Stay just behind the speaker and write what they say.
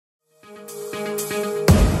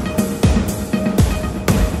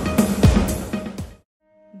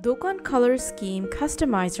Dokan Color Scheme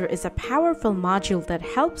Customizer is a powerful module that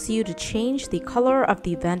helps you to change the color of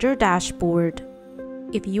the vendor dashboard.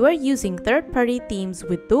 If you are using third-party themes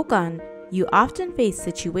with Dokan, you often face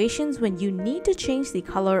situations when you need to change the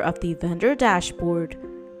color of the vendor dashboard.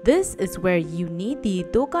 This is where you need the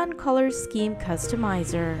Dokan Color Scheme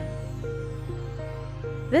Customizer.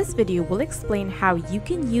 This video will explain how you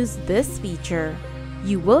can use this feature.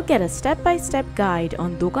 You will get a step-by-step guide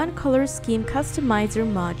on Dokan Color Scheme Customizer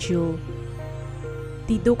module.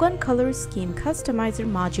 The Dokan Color Scheme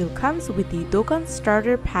Customizer module comes with the Dokan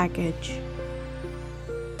Starter package.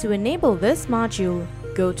 To enable this module,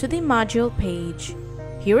 go to the module page.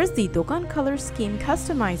 Here is the Dokan Color Scheme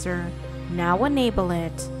Customizer. Now enable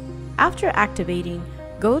it. After activating,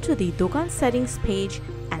 go to the Dokan settings page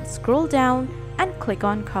and scroll down and click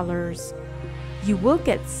on colors. You will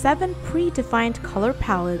get 7 predefined color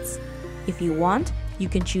palettes. If you want, you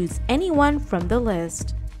can choose any one from the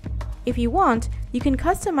list. If you want, you can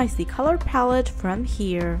customize the color palette from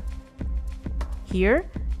here. Here,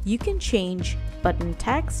 you can change button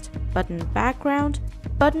text, button background,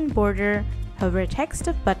 button border, hover text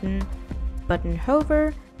of button, button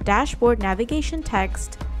hover, dashboard navigation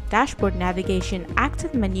text, dashboard navigation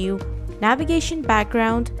active menu, navigation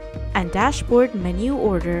background, and dashboard menu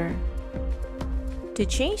order. To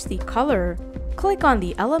change the color, click on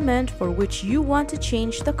the element for which you want to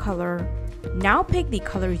change the color. Now pick the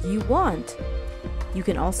color you want. You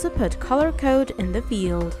can also put color code in the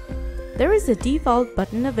field. There is a default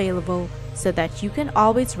button available so that you can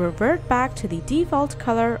always revert back to the default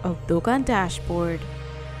color of Dokan dashboard.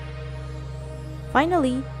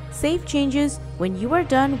 Finally, save changes when you are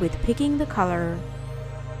done with picking the color.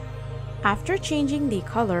 After changing the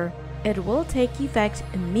color, it will take effect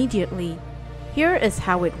immediately. Here is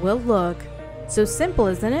how it will look. So simple,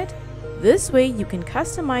 isn't it? This way you can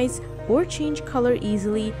customize or change color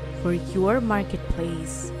easily for your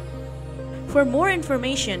marketplace. For more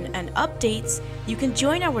information and updates, you can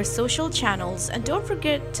join our social channels and don't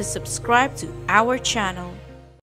forget to subscribe to our channel.